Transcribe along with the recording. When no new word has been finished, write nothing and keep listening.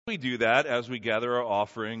we do that, as we gather our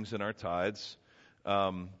offerings and our tithes,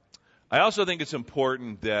 I also think it's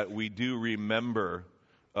important that we do remember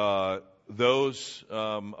those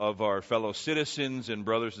of our fellow citizens and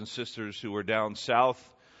brothers and sisters who are down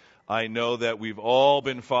south. I know that we've all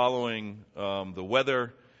been following the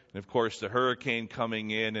weather, and of course the hurricane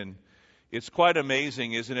coming in, and it's quite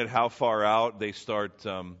amazing, isn't it, how far out they start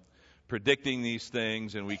predicting these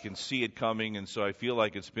things, and we can see it coming. And so I feel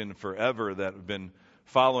like it's been forever that we've been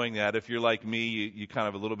following that. If you're like me, you kind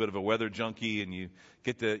of a little bit of a weather junkie, and you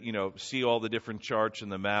get to see all the different charts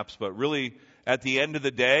and the maps. But really, at the end of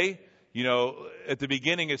the day, at the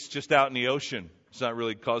beginning it's just out in the ocean. It's not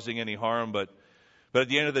really causing any harm, but at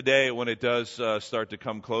the end of the day, when it does start to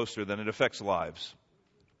come closer, then it affects lives.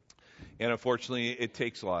 And unfortunately, it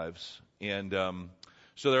takes lives. And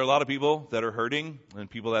so there are a lot of people that are hurting, and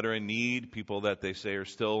people that are in need, people that they say are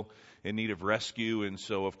still in need of rescue. And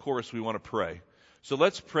so, of course, we want to pray. So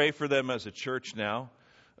let's pray for them as a church now,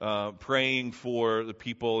 praying for the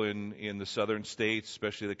people in the southern states,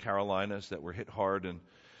 especially the Carolinas, that were hit hard, and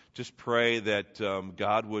just pray that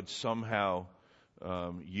God would somehow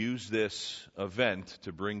use this event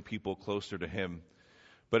to bring people closer to Him,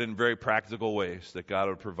 but in very practical ways, that God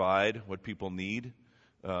would provide what people need,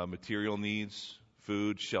 material needs,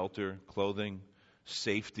 food, shelter, clothing,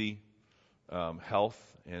 safety, health.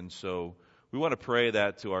 And so we want to pray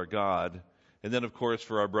that to our God. And then, of course,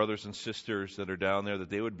 for our brothers and sisters that are down there,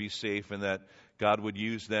 that they would be safe and that God would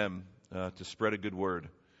use them to spread a good word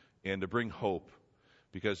and to bring hope.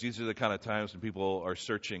 Because these are the kind of times when people are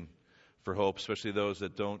searching for hope, especially those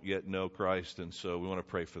that don't yet know Christ. And so we want to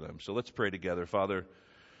pray for them. So let's pray together. Father,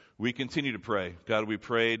 we continue to pray. God, we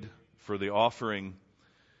prayed for the offering,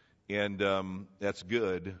 and that's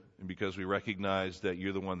good because we recognize that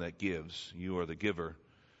you're the one that gives. You are the giver.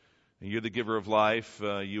 And you're the giver of life.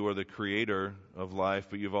 You are the creator of life,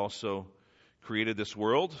 but you've also created this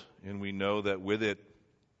world, and we know that with it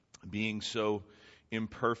being so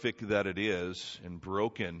imperfect that it is and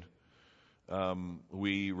broken,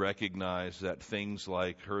 we recognize that things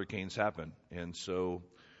like hurricanes happen. And so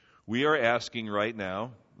we are asking right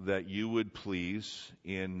now that you would please,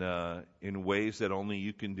 in ways that only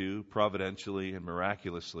you can do, providentially and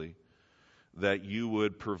miraculously, that you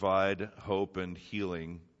would provide hope and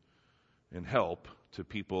healing and help to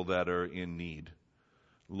people that are in need.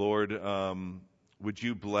 Lord, would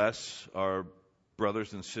you bless our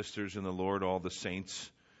brothers and sisters in the Lord, all the saints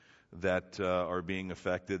that are being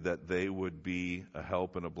affected, that they would be a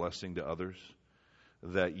help and a blessing to others,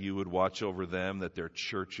 that you would watch over them, that their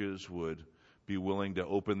churches would be willing to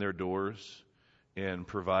open their doors and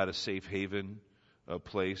provide a safe haven, a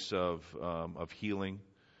place of healing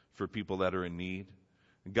for people that are in need.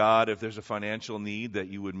 God, if there's a financial need, that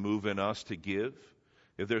you would move in us to give.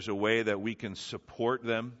 If there's a way that we can support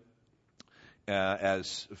them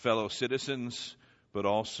as fellow citizens, but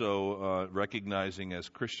also recognizing as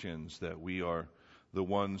Christians that we are the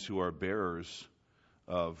ones who are bearers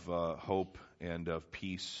of hope and of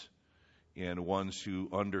peace, and ones who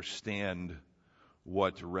understand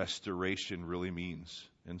what restoration really means.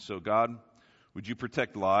 And so, God, would you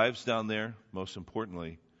protect lives down there, most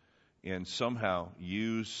importantly, and somehow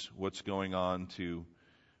use what's going on to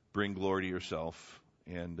bring glory to yourself.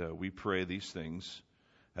 And we pray these things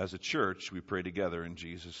as a church. We pray together in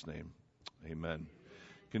Jesus' name. Amen.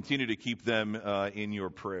 Continue to keep them in your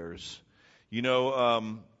prayers.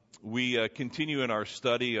 We continue in our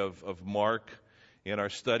study of Mark, and our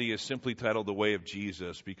study is simply titled The Way of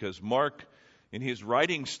Jesus, because Mark, in his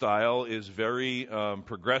writing style, is very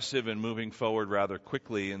progressive and moving forward rather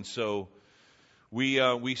quickly. And so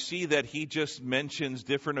we see that he just mentions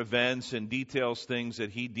different events and details things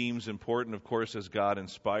that he deems important, of course, as God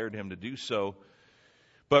inspired him to do so.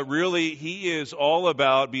 But really, he is all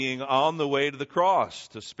about being on the way to the cross,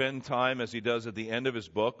 to spend time, as he does at the end of his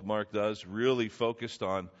book, Mark does, really focused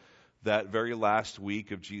on that very last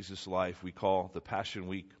week of Jesus' life we call the Passion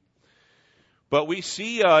Week. But we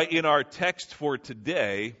see in our text for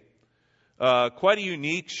today quite a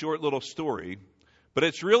unique short little story. But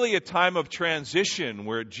it's really a time of transition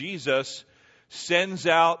where Jesus sends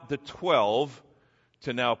out the 12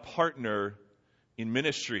 to now partner in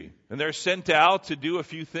ministry. And they're sent out to do a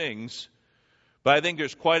few things, but I think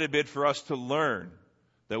there's quite a bit for us to learn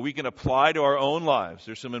that we can apply to our own lives.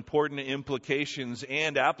 There's some important implications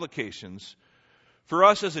and applications for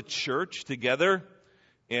us as a church together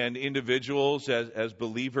and individuals as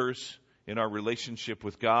believers in our relationship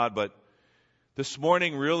with God. But this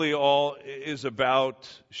morning really all is about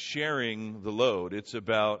sharing the load. It's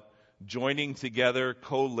about joining together,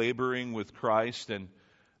 co-laboring with Christ, and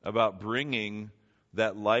about bringing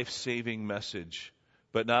that life-saving message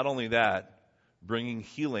But not only that, bringing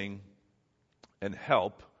healing and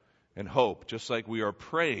help and hope, just like we are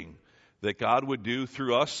praying that God would do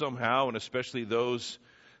through us somehow, and especially those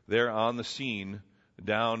there on the scene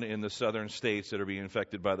down in the southern states that are being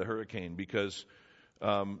affected by the hurricane. Because,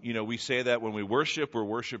 we say that when we worship, we're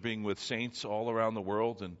worshiping with saints all around the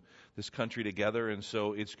world and this country together. And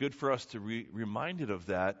so it's good for us to be reminded of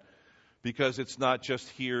that, because it's not just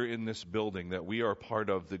here in this building, that we are part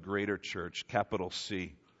of the greater church, capital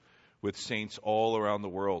C, with saints all around the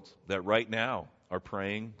world that right now are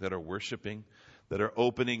praying, that are worshiping, that are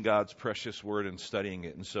opening God's precious word and studying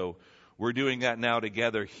it. And so we're doing that now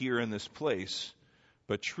together here in this place,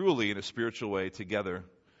 but truly in a spiritual way together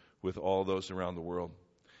with all those around the world.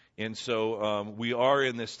 And so we are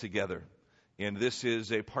in this together, and this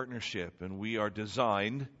is a partnership, and we are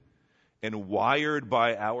designed and wired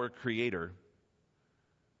by our Creator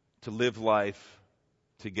to live life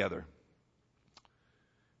together.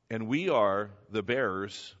 And we are the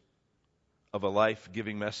bearers of a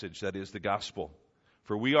life-giving message, that is the gospel.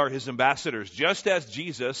 For we are His ambassadors, just as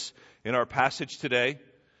Jesus, in our passage today,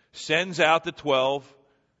 sends out the 12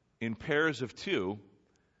 in pairs of 2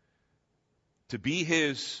 to be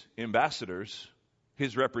His ambassadors,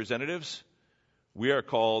 His representatives. We are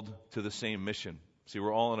called to the same mission. See,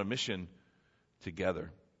 we're all on a mission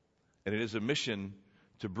together. And it is a mission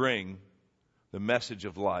to bring the message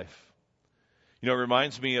of life. It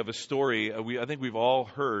reminds me of a story. I think we've all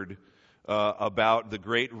heard about the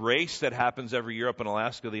great race that happens every year up in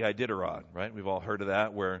Alaska, the Iditarod, right? We've all heard of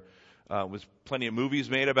that, where there's plenty of movies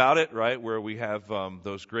made about it, right? Where we have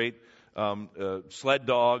those great sled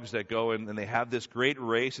dogs that go in, and they have this great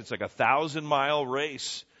race. It's like a 1,000-mile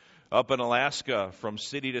race up in Alaska from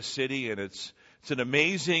city to city, and it's an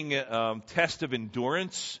amazing test of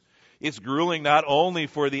endurance. It's grueling not only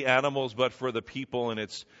for the animals but for the people, and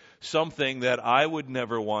it's something that I would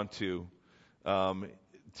never want to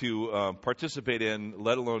participate in,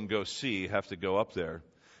 let alone go see. Have to go up there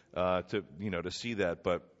to see that.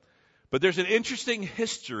 But there's an interesting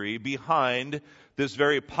history behind this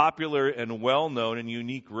very popular and well-known and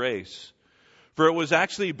unique race. For it was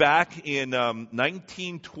actually back in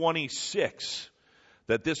 1926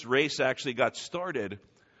 that this race actually got started.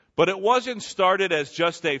 But it wasn't started as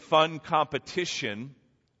just a fun competition,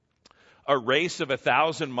 a race of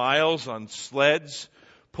 1,000 miles on sleds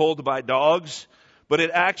pulled by dogs, but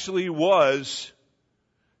it actually was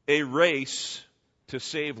a race to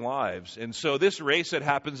save lives. And so this race that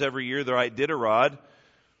happens every year, the Iditarod,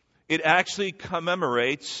 it actually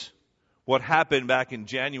commemorates what happened back in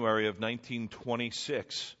January of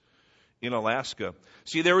 1926 in Alaska.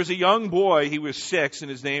 See, there was a young boy, he was 6,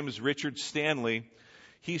 and his name is Richard Stanley.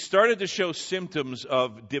 He started to show symptoms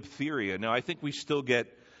of diphtheria. Now, I think we still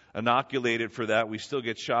get inoculated for that. We still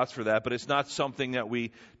get shots for that, but it's not something that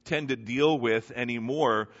we tend to deal with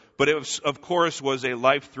anymore. But it was, of course, was a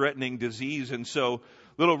life-threatening disease. And so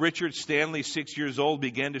little Richard Stanley, 6 years old,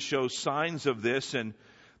 began to show signs of this, and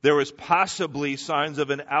there was possibly signs of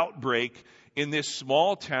an outbreak in this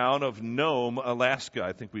small town of Nome, Alaska.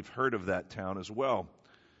 I think we've heard of that town as well.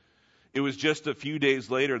 It was just a few days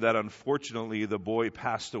later that, unfortunately, the boy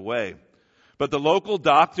passed away. But the local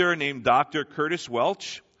doctor named Dr. Curtis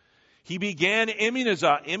Welch, he began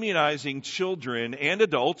immunizing children and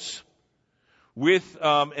adults with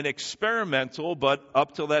an experimental, but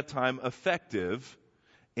up till that time effective,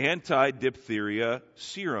 anti-diphtheria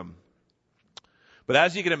serum. But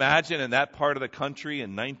as you can imagine, in that part of the country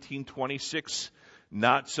in 1926,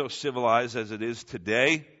 not so civilized as it is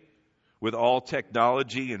today, with all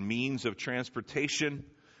technology and means of transportation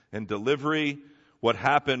and delivery, what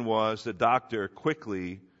happened was the doctor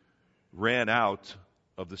quickly ran out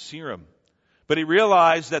of the serum. But he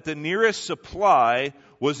realized that the nearest supply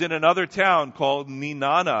was in another town called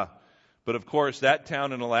Nenana. But of course, that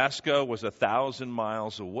town in Alaska was 1,000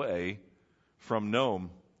 miles away from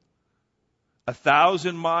Nome.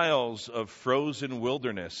 1,000 miles of frozen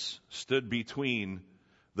wilderness stood between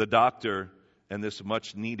the doctor and this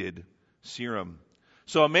much-needed serum.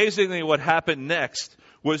 So amazingly, what happened next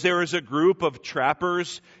was there was a group of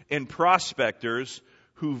trappers and prospectors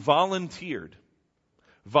who volunteered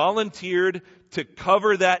to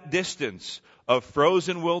cover that distance of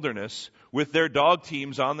frozen wilderness with their dog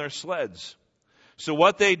teams on their sleds. So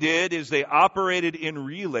what they did is they operated in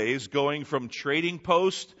relays going from trading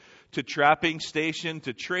post to trapping station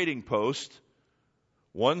to trading post,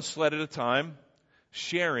 one sled at a time,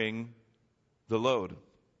 sharing the load.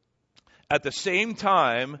 At the same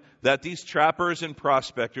time that these trappers and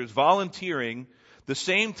prospectors volunteering, the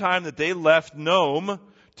same time that they left Nome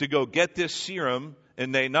to go get this serum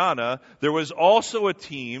in Nainana, there was also a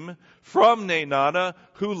team from Nainana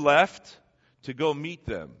who left to go meet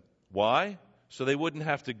them. Why? So they wouldn't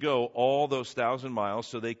have to go all those 1,000 miles,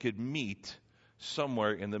 so they could meet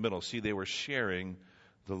somewhere in the middle. See, they were sharing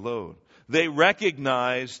the load. They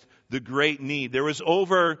recognized the great need. There was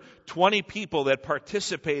over 20 people that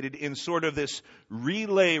participated in sort of this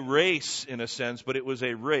relay race, in a sense, but it was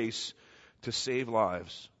a race to save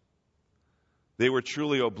lives. They were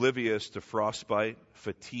truly oblivious to frostbite,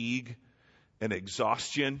 fatigue, and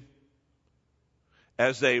exhaustion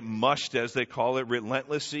as they mushed, as they call it,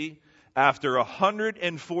 relentlessly after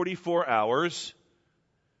 144 hours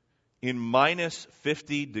in minus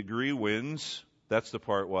 50-degree winds. That's the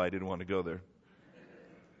part why I didn't want to go there.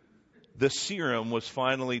 The serum was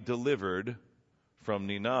finally delivered from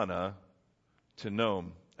Nainana to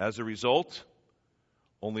Nome. As a result,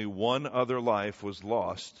 only one other life was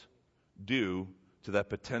lost due to that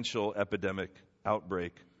potential epidemic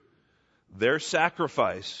outbreak. Their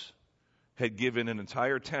sacrifice had given an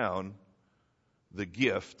entire town the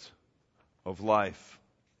gift of life.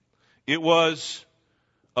 It was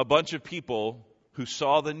a bunch of people who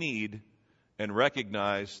saw the need and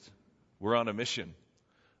recognized we're on a mission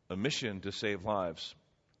to save lives.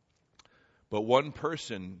 But one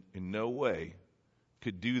person in no way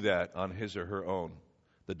could do that on his or her own.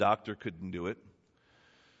 The doctor couldn't do it.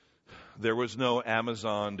 There was no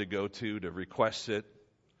Amazon to go to request it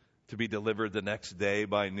to be delivered the next day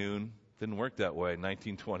by noon. Didn't work that way,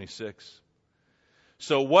 1926.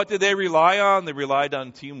 So what did they rely on? They relied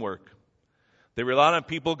on teamwork. They relied on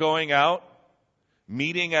people going out,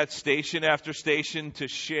 meeting at station after station to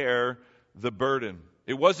share the burden.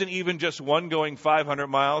 It wasn't even just one going 500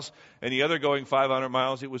 miles and the other going 500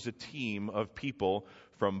 miles. It was a team of people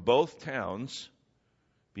from both towns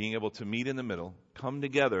being able to meet in the middle, come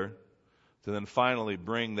together to then finally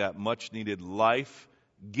bring that much-needed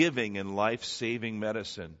life-giving and life-saving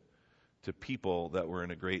medicine to people that were in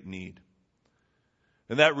a great need.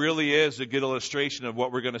 And that really is a good illustration of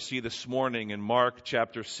what we're going to see this morning in Mark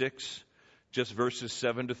chapter 6, just verses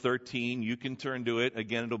 7 to 13. You can turn to it.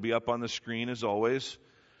 Again, it'll be up on the screen as always.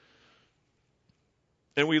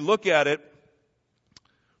 And we look at it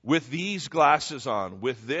with these glasses on,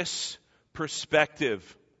 with this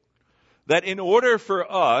perspective, that in order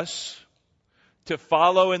for us to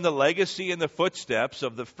follow in the legacy and the footsteps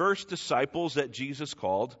of the first disciples that Jesus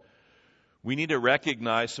called, we need to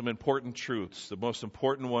recognize some important truths. The most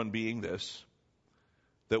important one being this,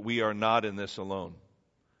 that we are not in this alone.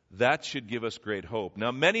 That should give us great hope.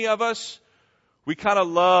 Now, many of us, we kind of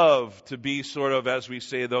love to be sort of, as we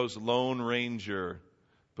say, those Lone Ranger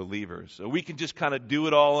believers. So we can just kind of do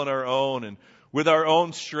it all on our own and with our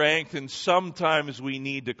own strength, and sometimes we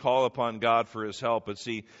need to call upon God for His help. But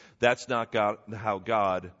see, that's not how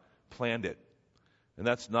God planned it. And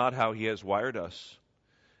that's not how He has wired us.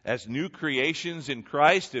 As new creations in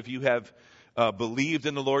Christ, if you have believed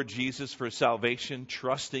in the Lord Jesus for salvation,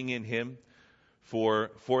 trusting in Him for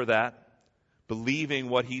that, believing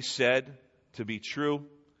what He said to be true,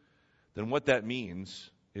 then what that means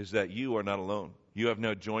is that you are not alone. You have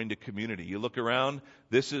now joined a community. You look around,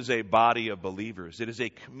 this is a body of believers. It is a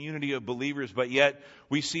community of believers, but yet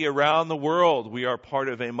we see around the world we are part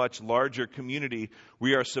of a much larger community.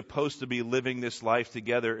 We are supposed to be living this life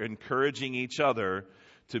together, encouraging each other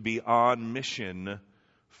to be on mission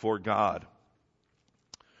for God.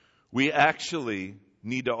 We actually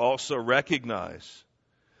need to also recognize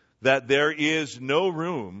that there is no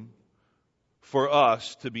room for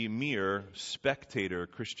us to be mere spectator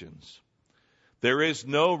Christians. There is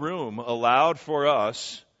no room allowed for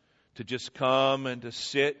us to just come and to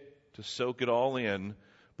sit, to soak it all in,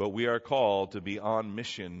 but we are called to be on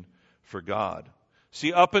mission for God.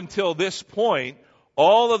 See, up until this point,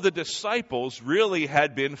 all of the disciples really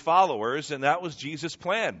had been followers, and that was Jesus'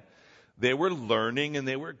 plan. They were learning and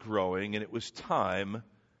they were growing, and it was time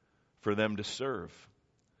for them to serve.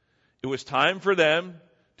 It was time for them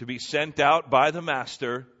to be sent out by the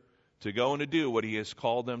Master to go and to do what He has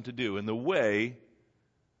called them to do in the way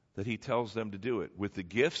that He tells them to do it, with the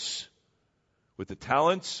gifts, with the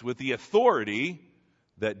talents, with the authority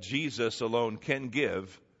that Jesus alone can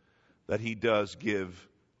give, that He does give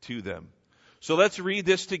to them. So let's read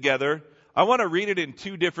this together. I want to read it in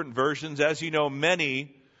two different versions. As you know,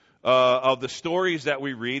 many of the stories that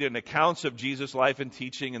we read and accounts of Jesus' life and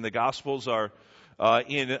teaching in the Gospels are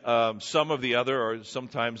in some of the other, or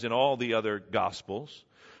sometimes in all the other Gospels.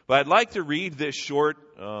 But I'd like to read this short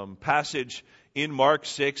passage in Mark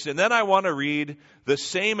 6, and then I want to read the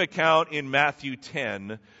same account in Matthew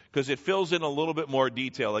 10, because it fills in a little bit more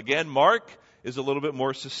detail. Again, Mark is a little bit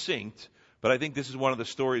more succinct, But I think this is one of the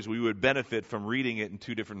stories we would benefit from reading it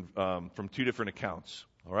in from two different accounts.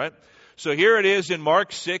 All right? So here it is in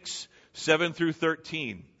Mark 6, 7 through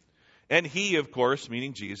 13. And he, of course,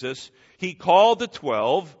 meaning Jesus, he called the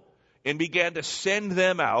 12 and began to send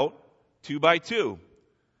them out 2 by 2.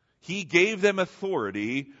 He gave them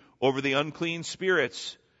authority over the unclean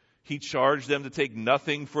spirits. He charged them to take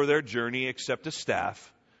nothing for their journey except a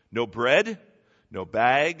staff, no bread, no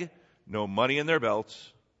bag, no money in their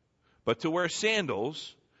belts, but to wear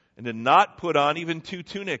sandals and to not put on even 2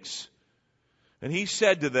 tunics. And he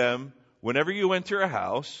said to them, whenever you enter a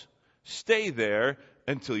house, stay there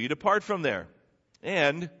until you depart from there.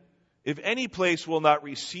 And if any place will not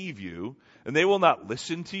receive you, and they will not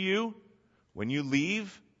listen to you, when you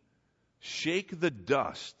leave, shake the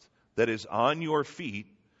dust that is on your feet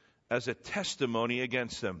as a testimony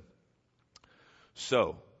against them.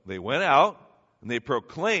 So they went out, and they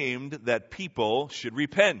proclaimed that people should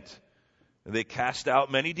repent. And they cast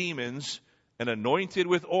out many demons, and anointed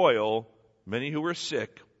with oil many who were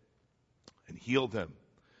sick, and healed them.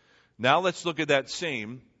 Now let's look at that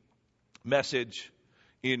same message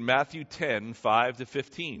in Matthew 10, 5 to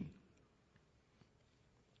 15.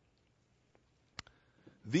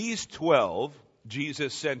 These 12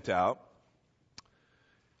 Jesus sent out,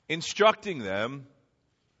 instructing them,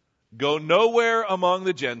 go nowhere among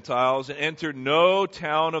the Gentiles and enter no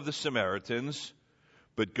town of the Samaritans,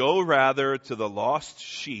 but go rather to the lost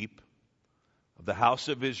sheep of the house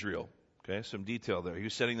of Israel. Okay, some detail there. He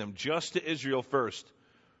was sending them just to Israel first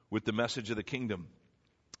with the message of the kingdom.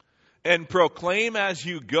 And proclaim as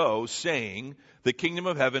you go, saying, the kingdom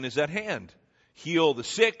of heaven is at hand. Heal the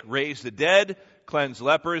sick, raise the dead, cleanse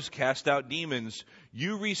lepers, cast out demons.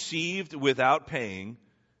 You received without paying,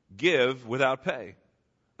 give without pay.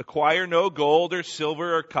 Acquire no gold or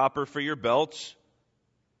silver or copper for your belts,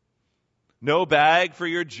 no bag for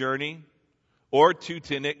your journey, or 2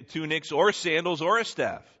 tunics, or sandals, or a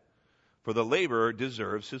staff, for the laborer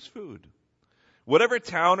deserves his food. Whatever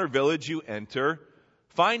town or village you enter,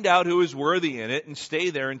 find out who is worthy in it, and stay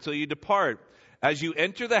there until you depart. As you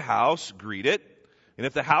enter the house, greet it, and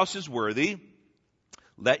if the house is worthy,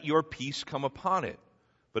 let your peace come upon it.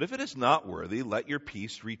 But if it is not worthy, let your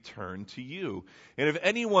peace return to you. And if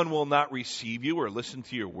anyone will not receive you or listen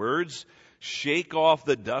to your words, shake off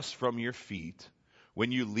the dust from your feet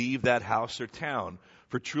when you leave that house or town.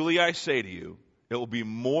 For truly I say to you, it will be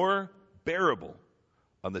more bearable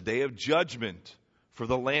on the day of judgment for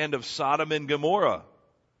the land of Sodom and Gomorrah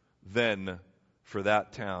than for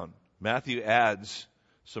that town. Matthew adds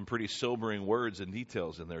some pretty sobering words and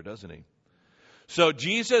details in there, doesn't he? So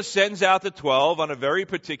Jesus sends out the 12 on a very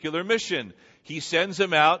particular mission. He sends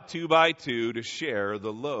them out 2 by 2 to share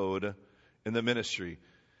the load in the ministry.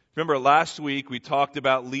 Remember last week we talked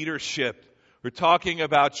about leadership. We're talking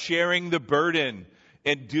about sharing the burden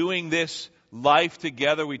and doing this life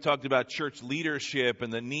together. We talked about church leadership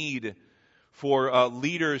and the need for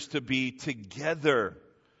leaders to be together,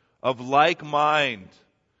 of like mind,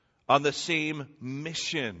 on the same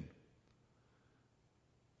mission.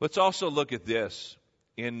 Let's also look at this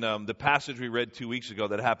in the passage we read 2 weeks ago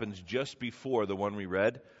that happens just before the one we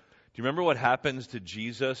read. Do you remember what happens to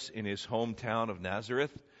Jesus in his hometown of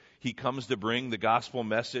Nazareth? He comes to bring the gospel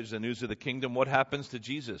message, the news of the kingdom. What happens to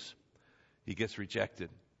Jesus? He gets rejected.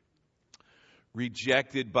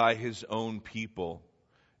 Rejected by his own people.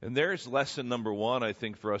 And there's lesson number 1, I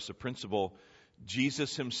think, for us, a principle.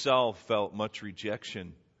 Jesus himself felt much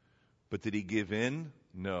rejection. But did he give in?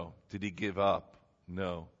 No. Did he give up?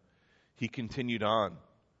 No. He continued on.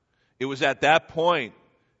 It was at that point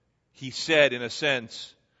he said, in a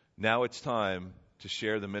sense, now it's time to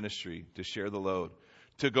share the ministry, to share the load,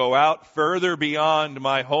 to go out further beyond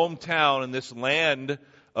my hometown in this land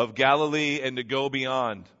of Galilee and to go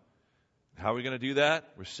beyond. How are we going to do that?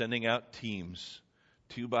 We're sending out teams,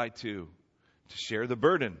 2 by 2, to share the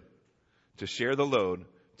burden, to share the load,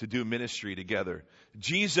 to do ministry together.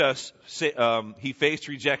 Jesus, he faced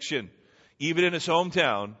rejection, even in his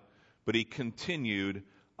hometown, but he continued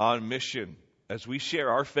on mission. As we share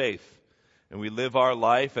our faith and we live our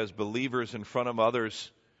life as believers in front of others,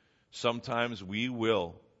 sometimes we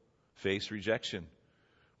will face rejection.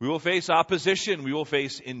 We will face opposition. We will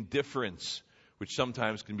face indifference, which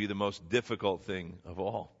sometimes can be the most difficult thing of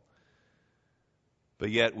all. But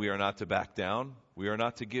yet we are not to back down. We are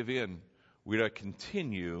not to give in. We are to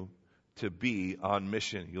continue to be on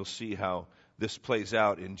mission. You'll see how this plays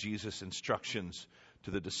out in Jesus' instructions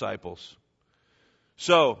to the disciples.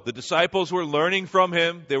 So, the disciples were learning from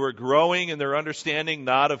him. They were growing in their understanding,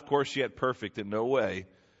 not, of course, yet perfect in no way.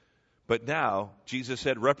 But now, Jesus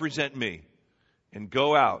said, represent me and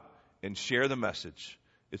go out and share the message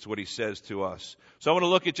It's what he says to us. So I want to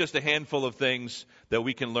look at just a handful of things that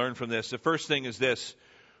we can learn from this. The first thing is this.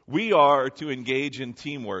 We are to engage in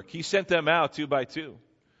teamwork. He sent them out 2 by 2.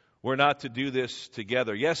 We're not to do this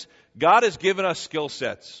together. Yes, God has given us skill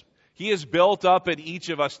sets. He has built up in each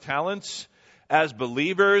of us talents. As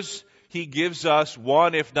believers, He gives us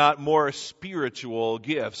one, if not more, spiritual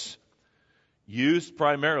gifts, used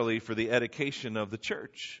primarily for the edification of the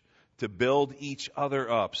church, to build each other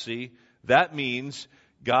up. See, that means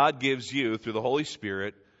God gives you, through the Holy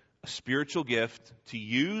Spirit, a spiritual gift to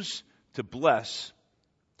use to bless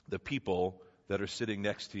the people that are sitting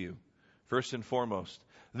next to you. First and foremost.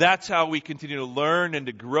 That's how we continue to learn and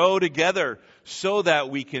to grow together so that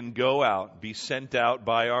we can go out, be sent out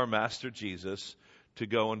by our Master Jesus to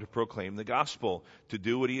go and to proclaim the gospel, to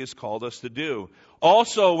do what He has called us to do.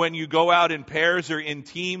 Also, when you go out in pairs or in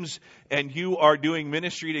teams and you are doing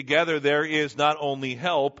ministry together, there is not only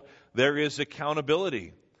help, there is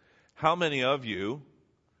accountability. How many of you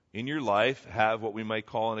in your life have what we might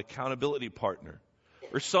call an accountability partner?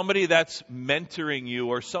 Or somebody that's mentoring you,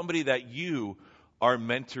 or somebody that you are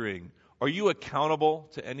mentoring? Are you accountable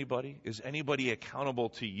to anybody? Is anybody accountable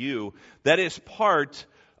to you? That is part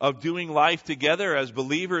of doing life together as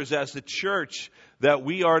believers, as the church, that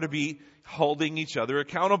we are to be holding each other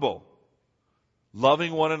accountable.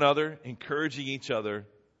 Loving one another, encouraging each other,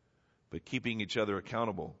 but keeping each other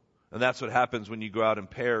accountable. And that's what happens when you go out in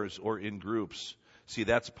pairs or in groups. See,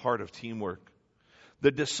 that's part of teamwork.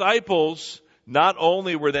 The disciples not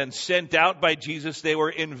only were then sent out by Jesus, they were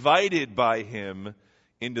invited by Him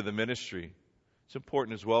into the ministry. It's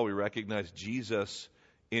important as well we recognize Jesus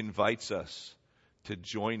invites us to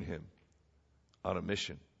join Him on a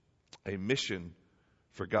mission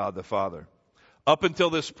for God the Father. Up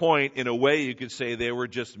until this point, in a way, you could say they were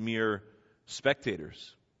just mere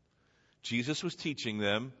spectators. Jesus was teaching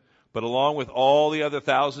them, but along with all the other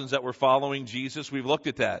thousands that were following Jesus, we've looked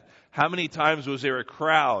at that. How many times was there a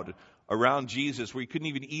crowd around Jesus where He couldn't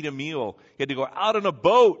even eat a meal? He had to go out on a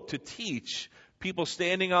boat to teach, people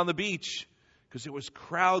standing on the beach, because there was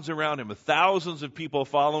crowds around Him, thousands of people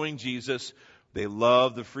following Jesus. They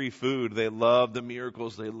loved the free food. They loved the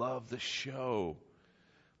miracles. They loved the show.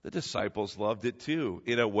 The disciples loved it too.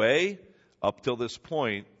 In a way, up till this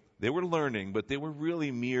point, they were learning, but they were really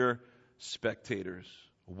mere spectators,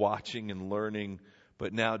 watching and learning.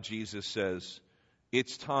 But now Jesus says,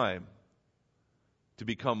 it's time to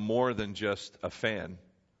become more than just a fan.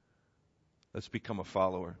 Let's become a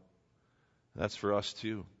follower. That's for us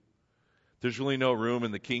too. There's really no room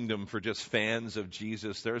in the kingdom for just fans of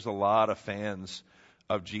Jesus. There's a lot of fans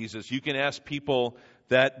of Jesus. You can ask people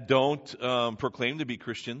that don't proclaim to be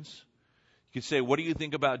Christians. You could say, what do you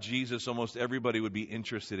think about Jesus? Almost everybody would be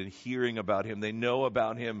interested in hearing about Him. They know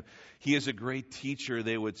about Him. He is a great teacher,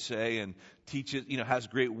 they would say, and teaches, has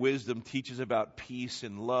great wisdom, teaches about peace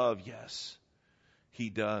and love. Yes, He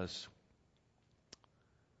does.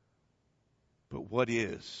 But what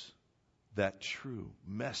is that true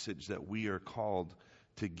message that we are called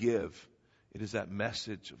to give? It is that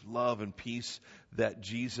message of love and peace that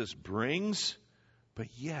Jesus brings, but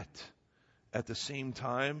yet, at the same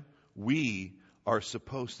time, we are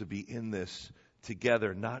supposed to be in this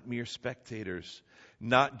together, not mere spectators,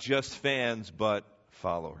 not just fans, but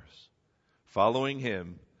followers. Following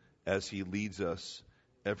Him as He leads us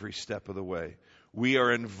every step of the way. We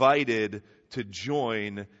are invited to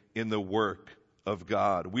join in the work of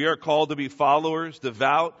God. We are called to be followers,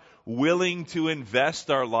 devout, willing to invest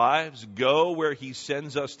our lives, go where He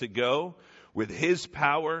sends us to go, with His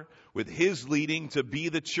power, with His leading, to be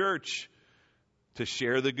the church, to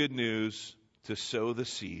share the good news, to sow the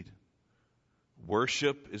seed.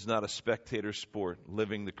 Worship is not a spectator sport.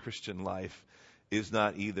 Living the Christian life is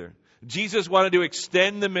not either. Jesus wanted to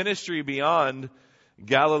extend the ministry beyond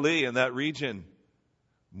Galilee and that region.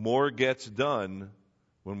 More gets done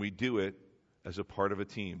when we do it as a part of a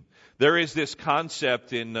team. There is this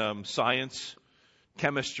concept in science,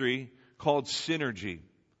 chemistry, called synergy.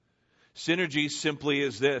 Synergy simply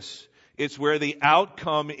is this. It's where the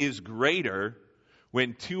outcome is greater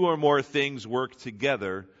when two or more things work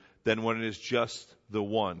together than when it is just the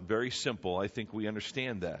one. Very simple. I think we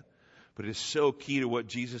understand that. But it is so key to what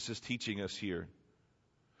Jesus is teaching us here,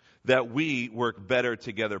 that we work better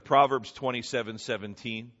together. Proverbs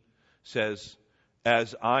 27:17 says,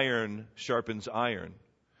 as iron sharpens iron,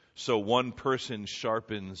 so one person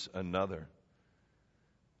sharpens another.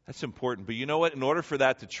 That's important. But you know what? In order for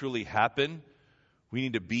that to truly happen, we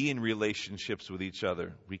need to be in relationships with each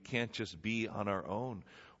other. We can't just be on our own.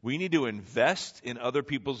 We need to invest in other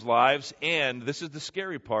people's lives, and this is the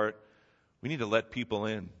scary part, we need to let people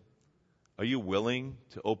in. Are you willing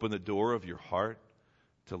to open the door of your heart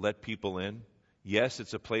to let people in. Yes,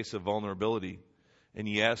 it's a place of vulnerability. And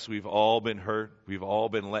yes, we've all been hurt. We've all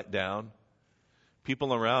been let down.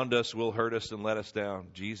 People around us will hurt us and let us down.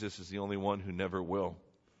 Jesus is the only one who never will.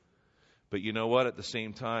 But you know what? At the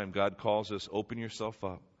same time, God calls us, open yourself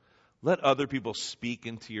up. Let other people speak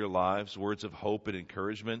into your lives, words of hope and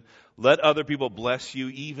encouragement. Let other people bless you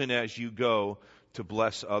even as you go to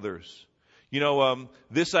bless others. You know,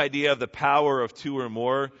 this idea of the power of two or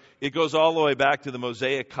more, it goes all the way back to the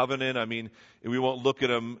Mosaic covenant. I mean, we won't look at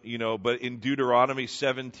them, but in Deuteronomy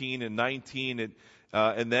 17 and 19,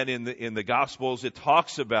 and then in the Gospels, it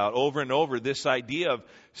talks about over and over this idea of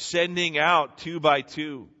sending out 2 by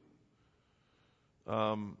 2.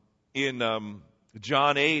 In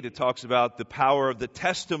John 8, it talks about the power of the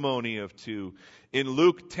testimony of 2. In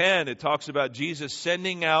Luke 10, it talks about Jesus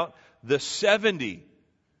sending out the 70,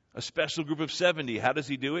 a special group of 70. How does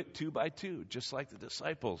he do it? 2 by 2, just like the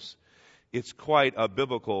disciples. It's quite a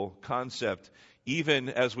biblical concept. Even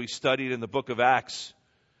as we studied in the book of Acts,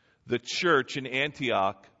 the church in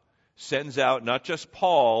Antioch sends out not just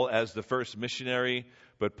Paul as the first missionary,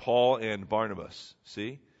 but Paul and Barnabas.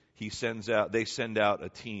 See? They send out a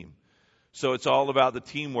team. So it's all about the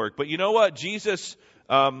teamwork. But you know what? Jesus,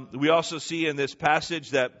 we also see in this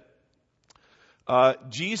passage that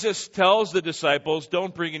Jesus tells the disciples,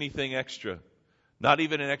 don't bring anything extra. Not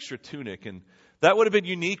even an extra tunic. And that would have been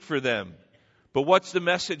unique for them. But what's the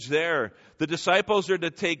message there? The disciples are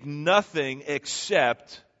to take nothing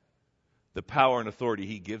except the power and authority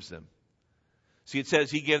he gives them. See, it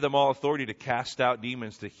says he gave them all authority to cast out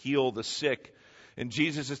demons, to heal the sick. And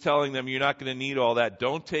Jesus is telling them, you're not going to need all that.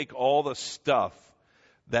 Don't take all the stuff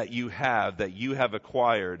that you have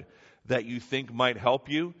acquired, that you think might help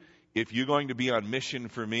you. If you're going to be on mission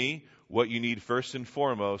for me, what you need first and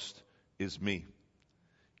foremost is me.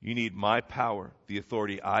 You need my power, the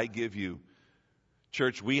authority I give you.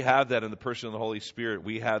 Church, we have that in the person of the Holy Spirit.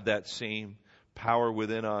 We have that same power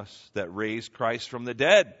within us that raised Christ from the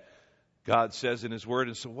dead, God says in his word.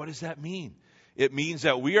 And so what does that mean? It means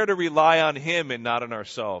that we are to rely on him and not on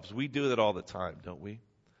ourselves. We do that all the time, don't we?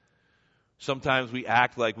 Sometimes we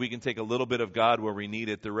act like we can take a little bit of God where we need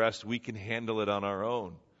it. The rest, we can handle it on our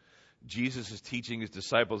own. Jesus is teaching his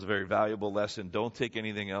disciples a very valuable lesson. Don't take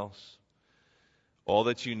anything else. All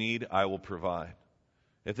that you need, I will provide.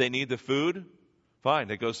 If they need the food, fine.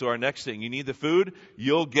 That goes to our next thing. You need the food,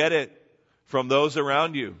 you'll get it from those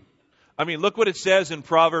around you. I mean, look what it says in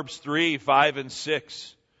Proverbs 3, 5, and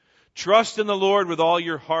 6. Trust in the Lord with all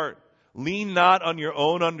your heart. Lean not on your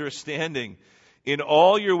own understanding. In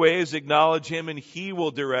all your ways acknowledge him, and he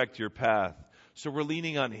will direct your path. So we're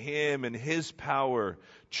leaning on him and his power,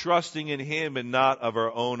 trusting in him and not of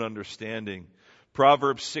our own understanding.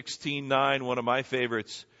 Proverbs 16:9, one of my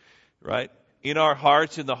favorites, right? In our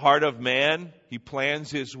hearts, in the heart of man, he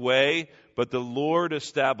plans his way, but the Lord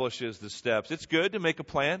establishes the steps. It's good to make a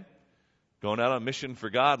plan. Going out on mission for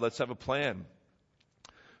God, let's have a plan.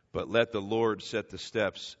 But let the Lord set the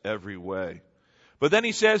steps every way. But then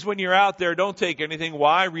he says, when you're out there, don't take anything.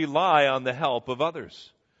 Why? Rely on the help of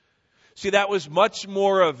others. See, that was much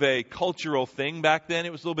more of a cultural thing back then.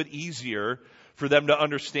 It was a little bit easier for them to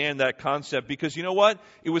understand that concept because you know what?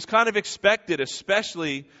 It was kind of expected,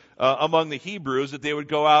 especially among the Hebrews, that they would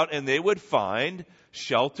go out and they would find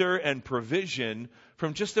shelter and provision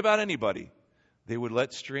from just about anybody. They would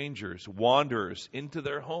let strangers, wanderers into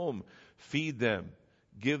their home, feed them,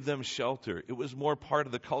 give them shelter. It was more part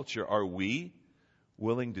of the culture. Are we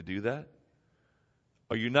willing to do that?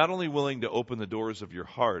 Are you not only willing to open the doors of your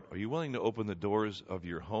heart, are you willing to open the doors of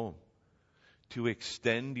your home? To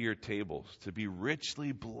extend your tables, to be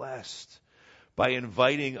richly blessed by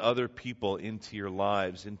inviting other people into your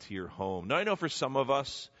lives, into your home. Now, I know for some of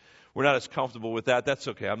us, we're not as comfortable with that. That's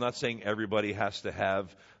okay. I'm not saying everybody has to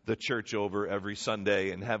have the church over every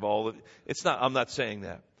Sunday and have all of it. I'm not saying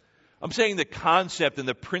that. I'm saying the concept and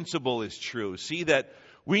the principle is true. See that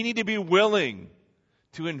we need to be willing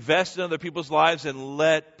to invest in other people's lives and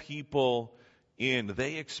let people in.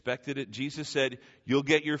 They expected it. Jesus said, you'll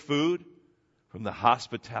get your food from the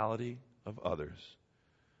hospitality of others.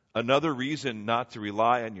 Another reason not to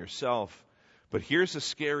rely on yourself. But here's a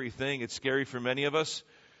scary thing. It's scary for many of us.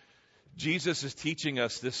 Jesus is teaching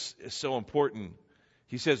us this is so important.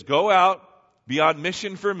 He says, go out, be on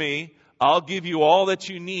mission for me. I'll give you all that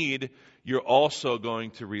you need. You're also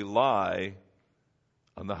going to rely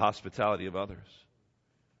on the hospitality of others.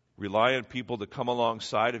 Rely on people to come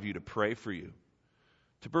alongside of you to pray for you.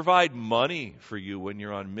 To provide money for you when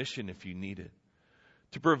you're on mission if you need it.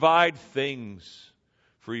 To provide things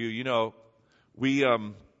for you. You know, we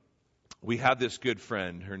have this good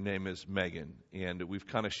friend. Her name is Megan. And we've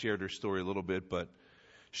kind of shared her story a little bit. But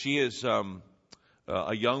She is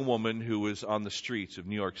a young woman who was on the streets of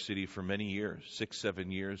New York City for many years, 6,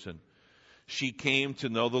 7 years, and she came to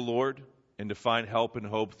know the Lord and to find help and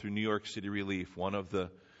hope through New York City Relief, one of the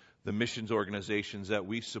missions organizations that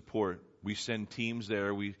we support. We send teams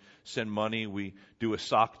there, we send money, we do a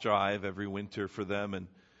sock drive every winter for them.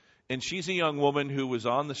 And she's a young woman who was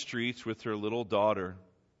on the streets with her little daughter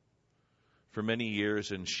for many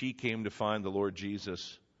years, and she came to find the Lord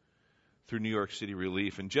Jesus through New York City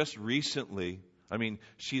Relief. And just recently,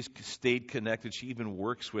 she's stayed connected. She even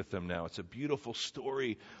works with them now. It's a beautiful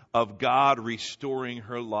story of God restoring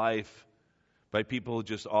her life by people who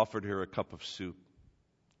just offered her a cup of soup.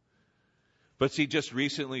 But see, just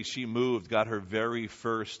recently she moved, got her very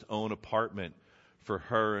first own apartment for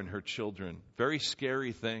her and her children. Very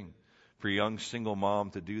scary thing for a young single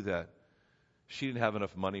mom to do that. She didn't have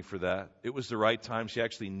enough money for that. It was the right time. She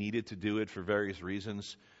actually needed to do it for various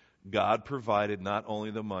reasons. God provided not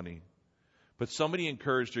only the money, but somebody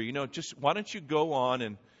encouraged her, just why don't you go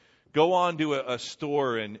on to a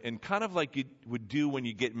store and kind of like you would do when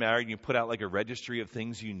you get married and you put out like a registry of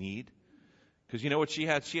things you need. Because you know what she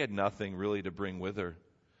had? She had nothing really to bring with her.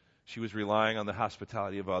 She was relying on the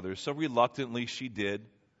hospitality of others. So reluctantly she did.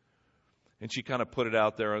 And she kind of put it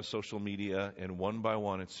out there on social media, and one by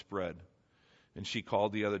one it spread. And she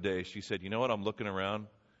called the other day. She said, you know what? I'm looking around.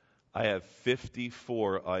 I have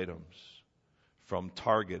 54 items from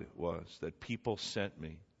Target, it was, that people sent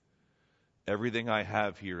me. Everything I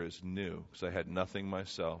have here is new because I had nothing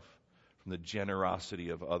myself, from the generosity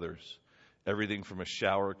of others. Everything from a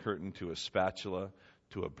shower curtain to a spatula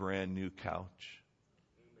to a brand new couch.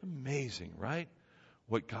 Amazing, right?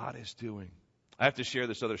 What God is doing. I have to share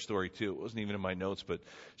this other story too. It wasn't even in my notes, but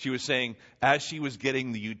she was saying as she was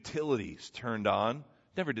getting the utilities turned on,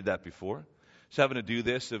 never did that before. She's having to do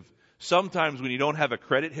this. Sometimes when you don't have a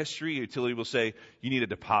credit history, a utility will say you need a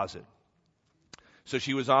deposit. So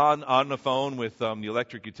she was on the phone with the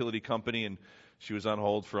electric utility company, and she was on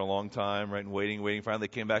hold for a long time, right, and waiting. Finally, they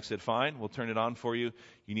came back and said, fine, we'll turn it on for you.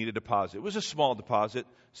 You need a deposit. It was a small deposit,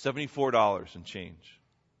 $74 and change.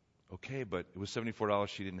 Okay, but it was $74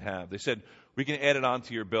 she didn't have. They said, we can add it on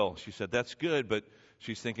to your bill. She said, that's good, but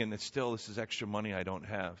she's thinking, this is extra money I don't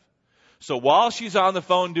have. So while she's on the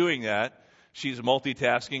phone doing that, she's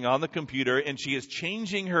multitasking on the computer, and she is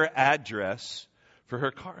changing her address for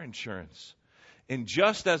her car insurance. And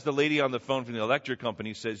just as the lady on the phone from the electric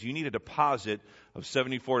company says, you need a deposit of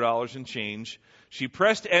 $74 and change, she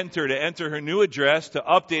pressed enter to enter her new address to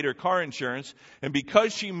update her car insurance. And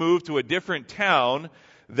because she moved to a different town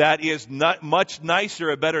that is not much nicer,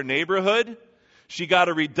 a better neighborhood, she got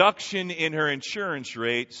a reduction in her insurance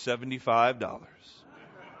rate, $75.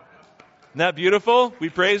 Isn't that beautiful? We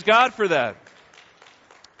praise God for that.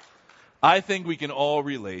 I think we can all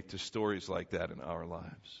relate to stories like that in our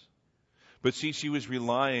lives. But see, she was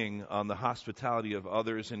relying on the hospitality of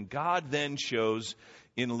others, and God then shows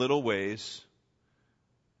in little ways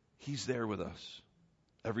He's there with us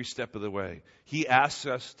every step of the way. He asks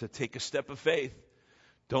us to take a step of faith.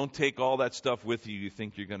 Don't take all that stuff with you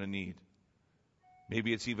think you're going to need.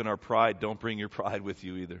 Maybe it's even our pride. Don't bring your pride with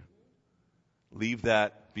you either. Leave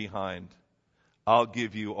that behind. I'll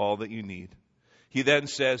give you all that you need. He then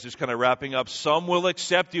says, just kind of wrapping up, some will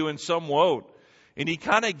accept you and some won't. And he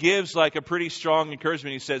kind of gives like a pretty strong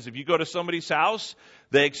encouragement. He says, if you go to somebody's house,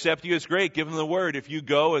 they accept you, it's great. Give them the word. If you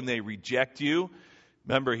go and they reject you,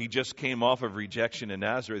 remember, he just came off of rejection in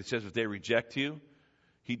Nazareth. He says, if they reject you,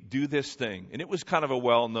 do this thing. And it was kind of a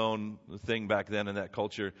well-known thing back then in that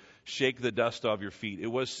culture. Shake the dust off your feet. It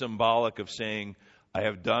was symbolic of saying, I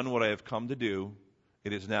have done what I have come to do.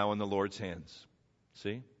 It is now in the Lord's hands.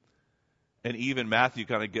 See? And even Matthew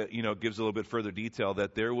kind of gives a little bit further detail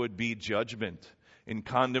that there would be judgment and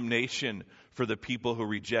condemnation for the people who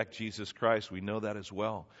reject Jesus Christ. We know that as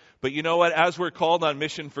well. But you know what? As we're called on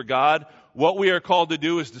mission for God, what we are called to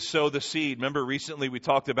do is to sow the seed. Remember recently we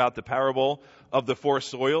talked about the parable of the 4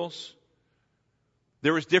 soils?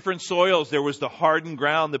 There was different soils. There was the hardened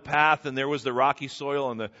ground, the path, and there was the rocky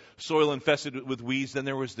soil and the soil infested with weeds. Then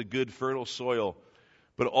there was the good, fertile soil.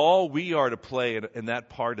 But all we are to play in that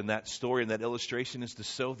part, in that story, in that illustration is to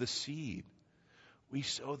sow the seed. We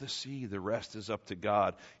sow the seed. The rest is up to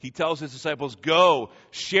God. He tells his disciples, go,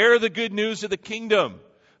 share the good news of the kingdom.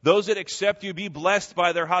 Those that accept you, be blessed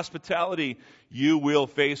by their hospitality. You will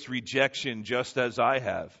face rejection just as I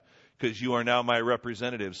have, because you are now my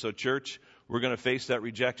representatives. So church, we're going to face that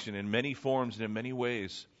rejection in many forms and in many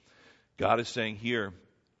ways. God is saying here,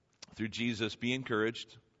 through Jesus, be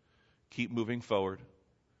encouraged. Keep moving forward.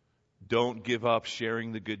 Don't give up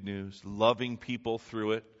sharing the good news, loving people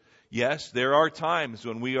through it. Yes, there are times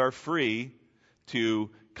when we are free to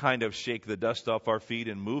kind of shake the dust off our feet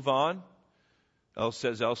and move on. El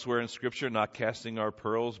says elsewhere in Scripture, not casting our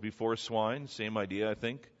pearls before swine. Same idea, I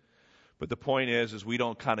think. But the point is we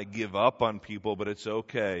don't kind of give up on people, but it's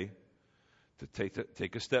okay to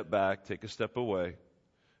take a step back, take a step away,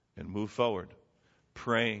 and move forward.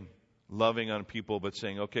 Praying, loving on people, but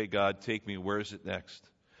saying, okay, God, take me. Where is it next?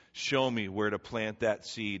 Show me where to plant that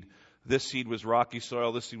seed. This seed was rocky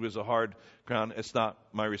soil. This seed was a hard ground. It's not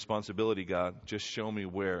my responsibility, God. Just show me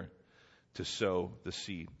where to sow the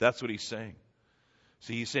seed. That's what he's saying.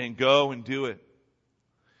 See, he's saying, go and do it.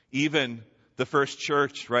 Even the first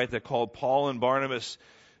church, right, that called Paul and Barnabas,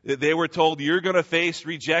 they were told, you're going to face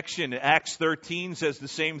rejection. Acts 13 says the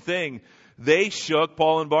same thing. They shook,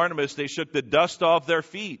 Paul and Barnabas, they shook the dust off their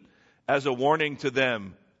feet as a warning to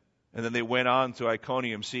them. And then they went on to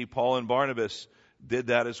Iconium. See, Paul and Barnabas did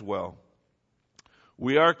that as well.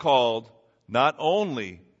 We are called not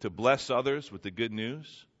only to bless others with the good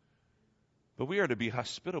news, but we are to be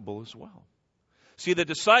hospitable as well. See, the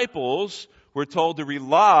disciples were told to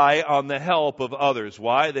rely on the help of others.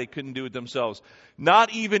 Why? They couldn't do it themselves.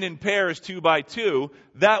 Not even in pairs, 2 by 2.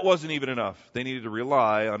 That wasn't even enough. They needed to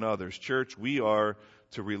rely on others. Church, we are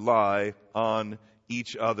to rely on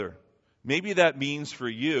each other. Maybe that means for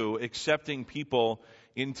you accepting people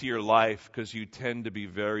into your life because you tend to be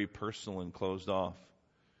very personal and closed off.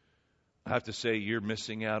 I have to say, you're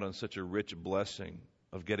missing out on such a rich blessing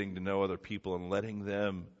of getting to know other people and letting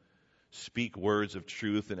them speak words of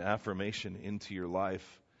truth and affirmation into your life.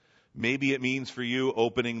 Maybe it means for you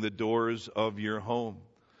opening the doors of your home,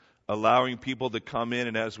 allowing people to come in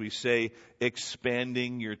and, as we say,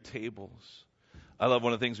 expanding your tables. I love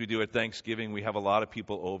one of the things we do at Thanksgiving. We have a lot of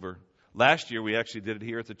people over. Last year, we actually did it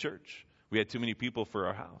here at the church. We had too many people for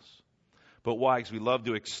our house. But why? Because we love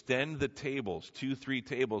to extend the tables, 2, 3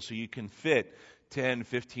 tables, so you can fit 10,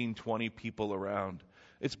 15, 20 people around.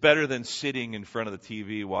 It's better than sitting in front of the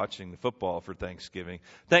TV watching the football for Thanksgiving.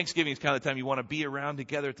 Thanksgiving is kind of the time you want to be around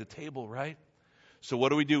together at the table, right? So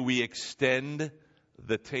what do? We extend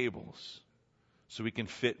the tables so we can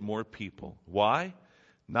fit more people. Why?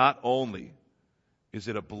 Not only is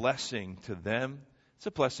it a blessing to them, it's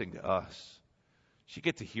a blessing to us. You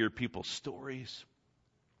get to hear people's stories,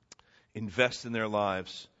 invest in their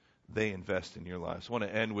lives. They invest in your lives. I want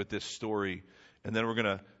to end with this story, and then we're going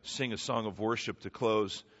to sing a song of worship to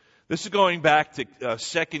close. This is going back to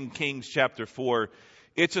 2 Kings chapter 4.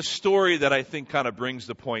 It's a story that I think kind of brings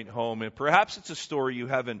the point home. And perhaps it's a story you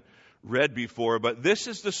haven't read before, but this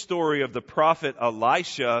is the story of the prophet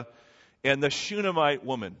Elisha and the Shunammite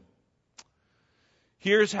woman.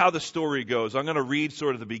 Here's how the story goes. I'm going to read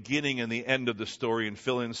sort of the beginning and the end of the story and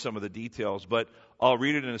fill in some of the details, but I'll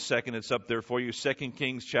read it in a second. It's up there for you. 2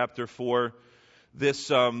 Kings chapter 4.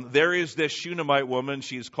 There is this Shunammite woman.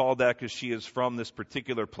 She's called that because she is from this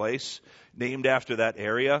particular place, named after that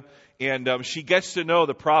area. And she gets to know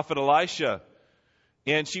the prophet Elisha.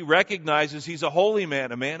 And she recognizes he's a holy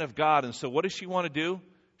man, a man of God. And so what does she want to do?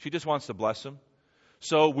 She just wants to bless him.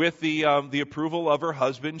 So with the approval of her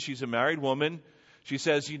husband, she's a married woman, she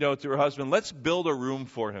says, to her husband, let's build a room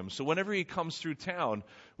for him. So whenever he comes through town,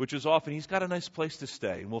 which is often, he's got a nice place to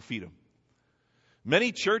stay, and we'll feed him.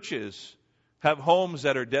 Many churches have homes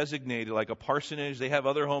that are designated, like a parsonage. They have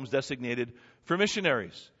other homes designated for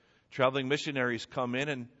missionaries. Traveling missionaries come in,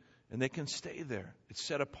 and they can stay there. It's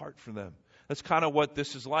set apart for them. That's kind of what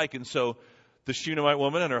this is like. And so the Shunammite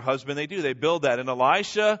woman and her husband, they build that. And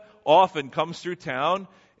Elisha often comes through town,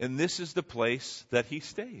 and this is the place that he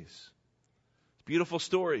stays. Beautiful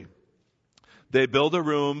story. They build a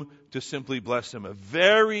room to simply bless him. A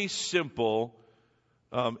very simple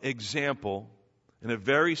example and a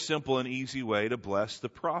very simple and easy way to bless the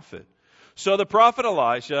prophet. So the prophet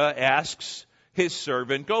Elisha asks his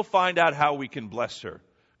servant, go find out how we can bless her.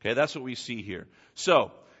 Okay, that's what we see here.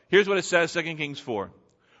 So here's what it says, 2 Kings 4.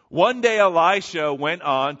 One day Elisha went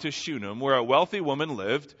on to Shunem, where a wealthy woman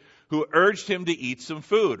lived, who urged him to eat some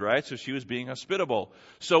food, right? So she was being hospitable.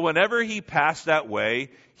 So whenever he passed that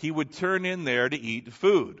way, he would turn in there to eat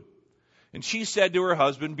food. And she said to her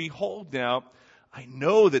husband, behold now, I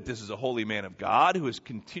know that this is a holy man of God who is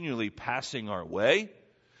continually passing our way.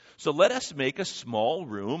 So let us make a small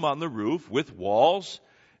room on the roof with walls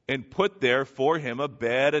and put there for him a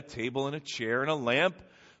bed, a table, and a chair, and a lamp,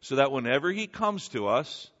 so that whenever he comes to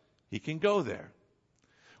us, he can go there.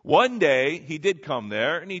 One day he did come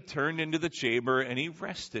there, and he turned into the chamber, and he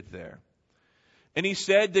rested there. And he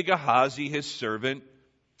said to Gehazi, his servant,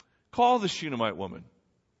 call the Shunammite woman.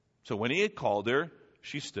 So when he had called her,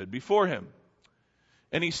 she stood before him.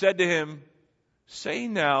 And he said to him, say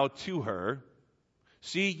now to her,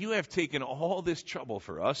 see, you have taken all this trouble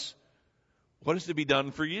for us. what is to be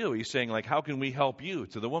done for you? He's saying, like, how can we help you?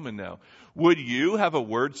 To the woman now. Would you have a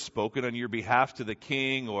word spoken on your behalf to the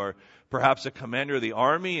king or perhaps a commander of the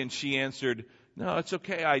army? And she answered, no, it's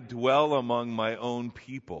okay. I dwell among my own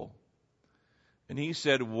people. And he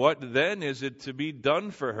said, what then is it to be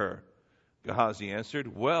done for her? Gehazi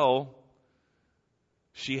answered, well,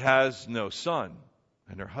 she has no son,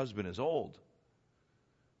 and her husband is old.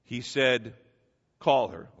 He said, call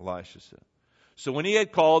her, Elisha said. So when he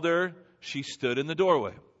had called her, she stood in the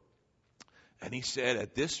doorway. And he said,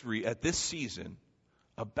 at this season,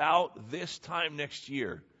 about this time next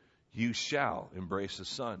year, you shall embrace a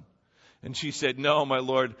son. And she said, no, my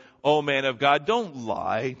Lord, O man of God, don't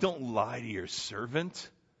lie to your servant.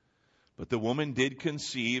 But the woman did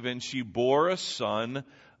conceive, and she bore a son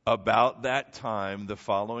about that time the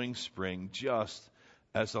following spring, just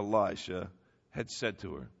as Elisha had said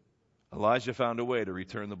to her. Elijah found a way to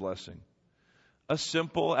return the blessing. A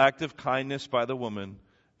simple act of kindness by the woman,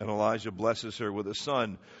 and Elijah blesses her with a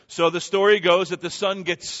son. So the story goes that the son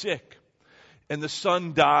gets sick, and the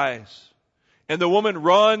son dies. And the woman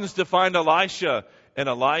runs to find Elisha, and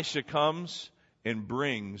Elisha comes and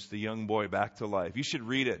brings the young boy back to life. You should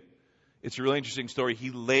read it. It's a really interesting story.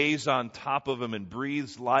 He lays on top of him and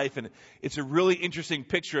breathes life. And it's a really interesting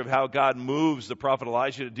picture of how God moves the prophet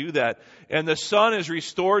Elijah to do that. And the son is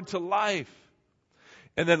restored to life.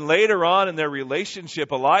 And then later on in their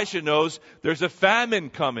relationship, Elisha knows there's a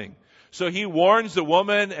famine coming. So he warns the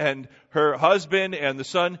woman and her husband and the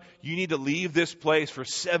son, you need to leave this place. For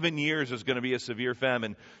 7 years there's going to be a severe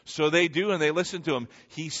famine. So they do, and they listen to him.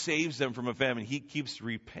 He saves them from a famine. He keeps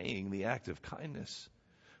repaying the act of kindness,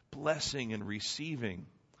 blessing and receiving.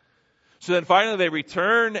 So then finally they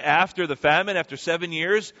return after the famine, after 7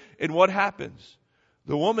 years. And what happens?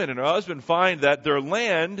 The woman and her husband find that their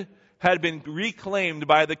land had been reclaimed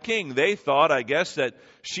by the king. They thought, I guess, that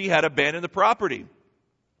she had abandoned the property.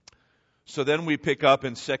 So then we pick up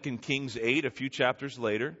in 2 Kings 8, a few chapters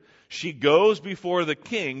later. She goes before the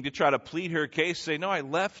king to try to plead her case, say, no, I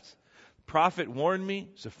left. The prophet warned me.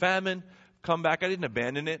 It's a famine. Come back. I didn't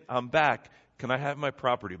abandon it. I'm back. Can I have my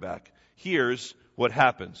property back? Here's what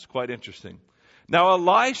happens. Quite interesting. Now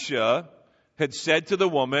Elisha had said to the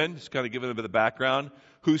woman, just kind of giving a bit of background,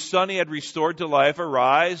 whose son he had restored to life,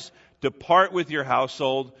 arise, depart with your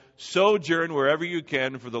household, sojourn wherever you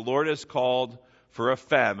can, for the Lord has called for a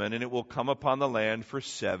famine, and it will come upon the land for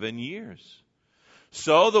 7 years.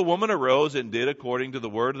 So the woman arose and did according to the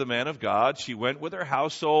word of the man of God. She went with her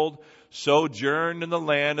household, sojourned in the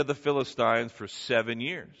land of the Philistines for 7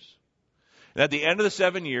 years. And at the end of the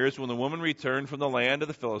 7 years, when the woman returned from the land of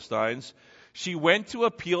the Philistines, she went to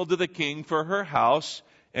appeal to the king for her house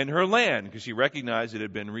and her land, because she recognized it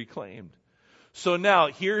had been reclaimed. So now,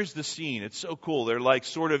 here's the scene. It's so cool. They're like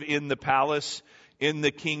sort of in the palace, in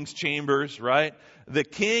the king's chambers, right? The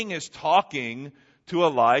king is talking to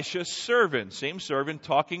Elisha's servant, same servant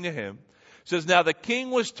talking to him. It says, now the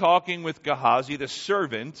king was talking with Gehazi, the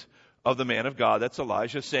servant of the man of God, that's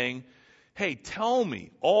Elijah, saying, hey, tell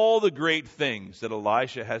me all the great things that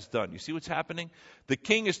Elisha has done. You see what's happening? The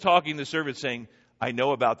king is talking to the servant saying, I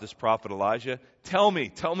know about this prophet Elijah. Tell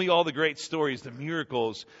me all the great stories, the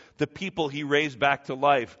miracles, the people he raised back to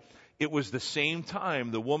life. It was the same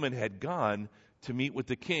time the woman had gone to meet with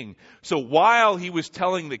the king. So while he was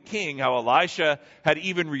telling the king how Elisha had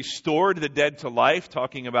even restored the dead to life,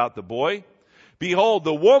 talking about the boy, behold,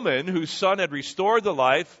 the woman whose son had restored to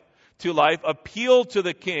life appealed to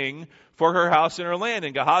the king for her house and her land.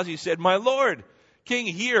 And Gehazi said, my lord, king,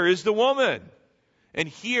 here is the woman. And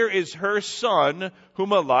here is her son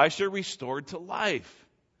whom Elisha restored to life.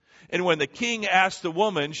 And when the king asked the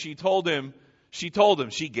woman, she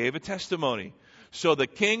gave a testimony. So the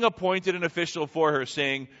king appointed an official for her,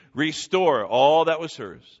 saying, restore all that was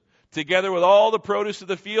hers, together with all the produce of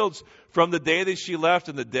the fields from the day that she left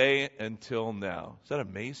and the day until now. Is that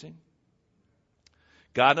amazing?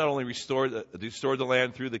 God not only restored the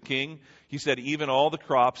land through the king, he said even all the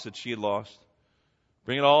crops that she had lost.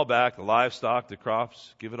 Bring it all back, the livestock, the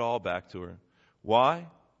crops, give it all back to her. Why?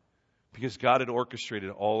 Because God had orchestrated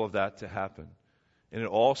all of that to happen. And it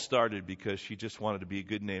all started because she just wanted to be a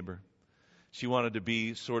good neighbor. She wanted to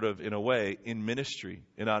be sort of, in a way, in ministry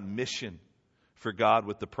and on mission for God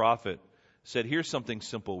with the prophet. Said, here's something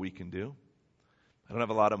simple we can do. I don't have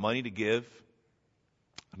a lot of money to give.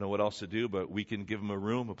 I don't know what else to do, but we can give them a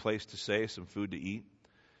room, a place to stay, some food to eat.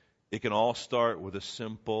 It can all start with a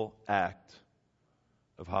simple act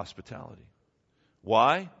of hospitality.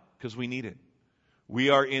 Why? Because we need it. We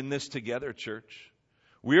are in this together, church.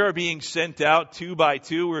 We are being sent out 2 by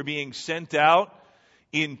 2. We're being sent out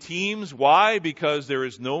in teams. Why? Because there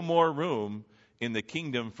is no more room in the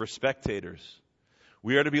kingdom for spectators.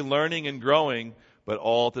 We are to be learning and growing, but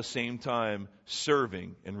all at the same time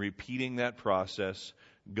serving and repeating that process,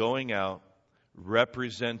 going out,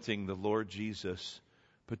 representing the Lord Jesus,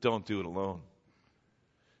 but don't do it alone.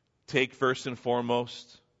 Take first and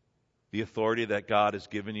foremost the authority that God has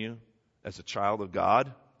given you as a child of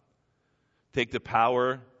God. Take the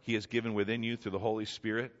power He has given within you through the Holy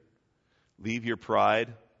Spirit. Leave your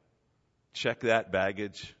pride. Check that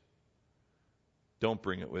baggage. Don't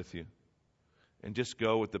bring it with you. And just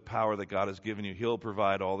go with the power that God has given you. He'll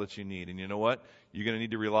provide all that you need. And you know what? You're going to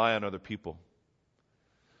need to rely on other people.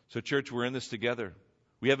 So church, we're in this together.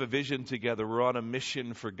 We have a vision together. We're on a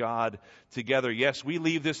mission for God together. Yes, we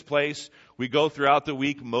leave this place. We go throughout the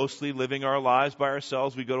week mostly living our lives by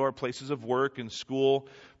ourselves. We go to our places of work and school.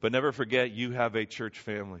 But never forget, you have a church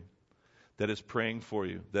family that is praying for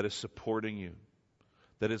you, that is supporting you,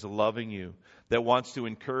 that is loving you, that wants to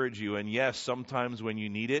encourage you. And yes, sometimes when you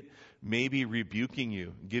need it, maybe rebuking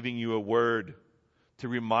you, giving you a word to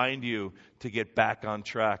remind you to get back on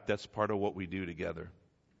track. That's part of what we do together.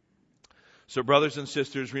 So brothers and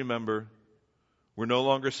sisters, remember, we're no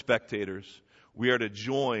longer spectators. We are to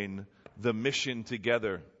join the mission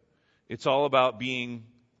together. It's all about being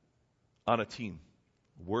on a team,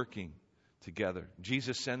 working together.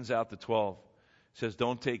 Jesus sends out the 12. Says,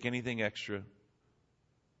 don't take anything extra.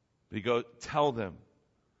 But go tell them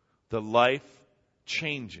the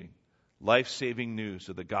life-changing, life-saving news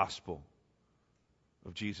of the gospel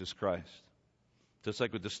of Jesus Christ. Just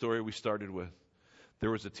like with the story we started with. There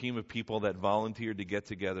was a team of people that volunteered to get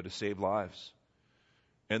together to save lives.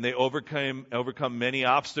 And they overcome many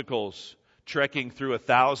obstacles, trekking through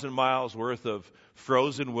 1,000 miles worth of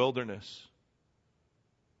frozen wilderness.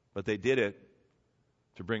 But they did it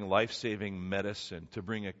to bring life-saving medicine, to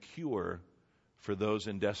bring a cure for those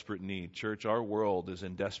in desperate need. Church, our world is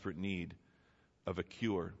in desperate need of a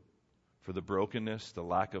cure for the brokenness, the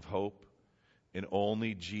lack of hope, and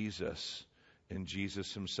only Jesus and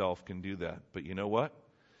Jesus Himself can do that. But you know what?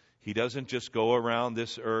 He doesn't just go around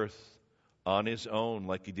this earth on His own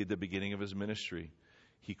like He did at the beginning of His ministry.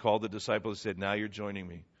 He called the disciples and said, now you're joining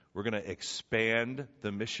me. We're going to expand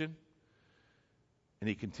the mission. And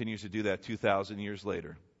He continues to do that 2,000 years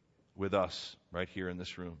later with us right here in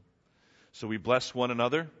this room. So we bless one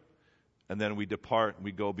another, and then we depart.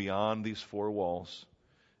 We go beyond these four walls,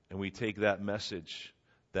 and we take that message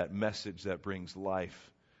that brings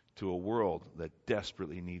life to a world that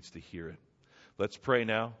desperately needs to hear it. Let's pray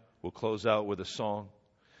now. We'll close out with a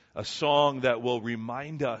song that will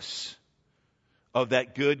remind us of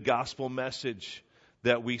that good gospel message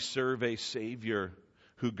that we serve a Savior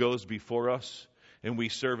who goes before us, and we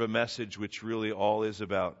serve a message which really all is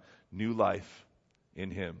about new life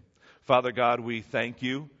in Him. Father God, we thank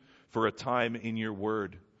You for a time in Your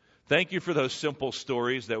Word. Thank You for those simple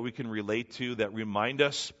stories that we can relate to, that remind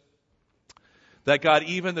us that, God,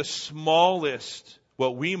 even the smallest,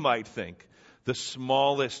 what we might think, the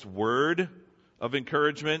smallest word of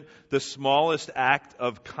encouragement, the smallest act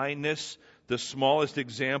of kindness, the smallest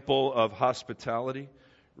example of hospitality,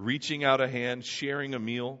 reaching out a hand, sharing a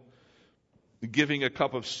meal, giving a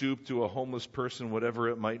cup of soup to a homeless person, whatever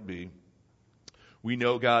it might be. We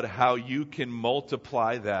know, God, how You can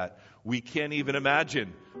multiply that. We can't even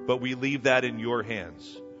imagine, but we leave that in Your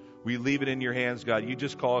hands. We leave it in Your hands, God. You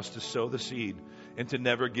just call us to sow the seed and to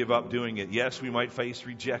never give up doing it. Yes, we might face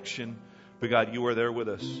rejection, but God, You are there with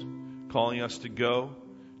us, calling us to go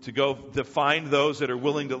to find those that are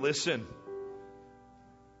willing to listen,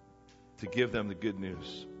 to give them the good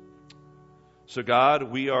news. So God,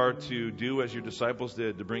 we are to do as Your disciples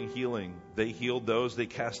did, to bring healing. They healed those, they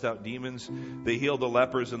cast out demons, they healed the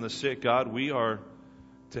lepers and the sick. God, we are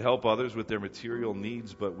to help others with their material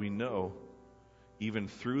needs, but we know, even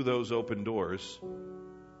through those open doors,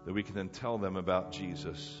 that we can then tell them about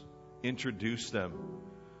Jesus, introduce them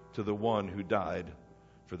to the one who died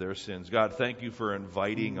for their sins. God, thank You for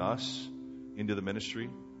inviting us into the ministry,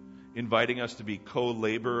 inviting us to be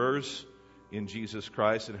co-laborers in Jesus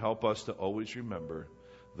Christ, and help us to always remember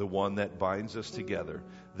the one that binds us together,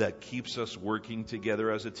 that keeps us working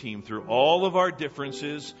together as a team through all of our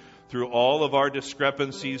differences, through all of our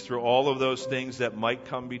discrepancies, through all of those things that might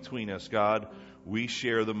come between us. God, we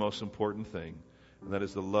share the most important thing, and that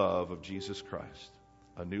is the love of Jesus Christ,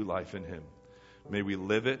 a new life in Him. May we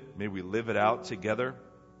live it. May we live it out together.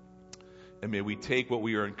 And may we take what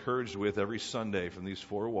we are encouraged with every Sunday from these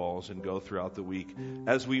four walls and go throughout the week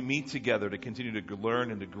as we meet together to continue to learn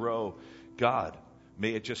and to grow. God,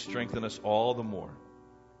 may it just strengthen us all the more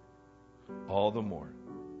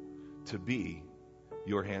to be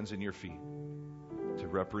Your hands and Your feet, to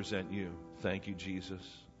represent You. Thank You, Jesus.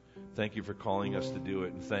 Thank you for calling us to do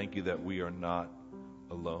it, and thank you that we are not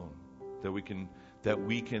alone, that we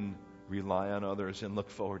can rely on others and look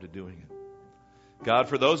forward to doing it. God,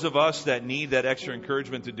 for those of us that need that extra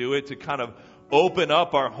encouragement to do it, to kind of open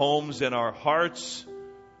up our homes and our hearts,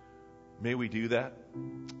 may we do that.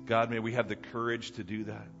 God, may we have the courage to do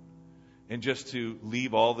that. And just to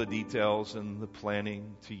leave all the details and the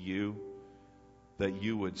planning to you, that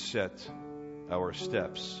you would set our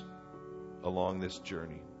steps along this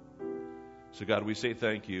journey. So God, we say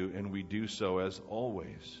thank you, and we do so as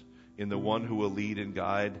always in the one who will lead and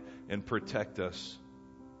guide and protect us.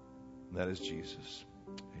 And that is Jesus.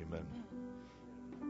 Amen.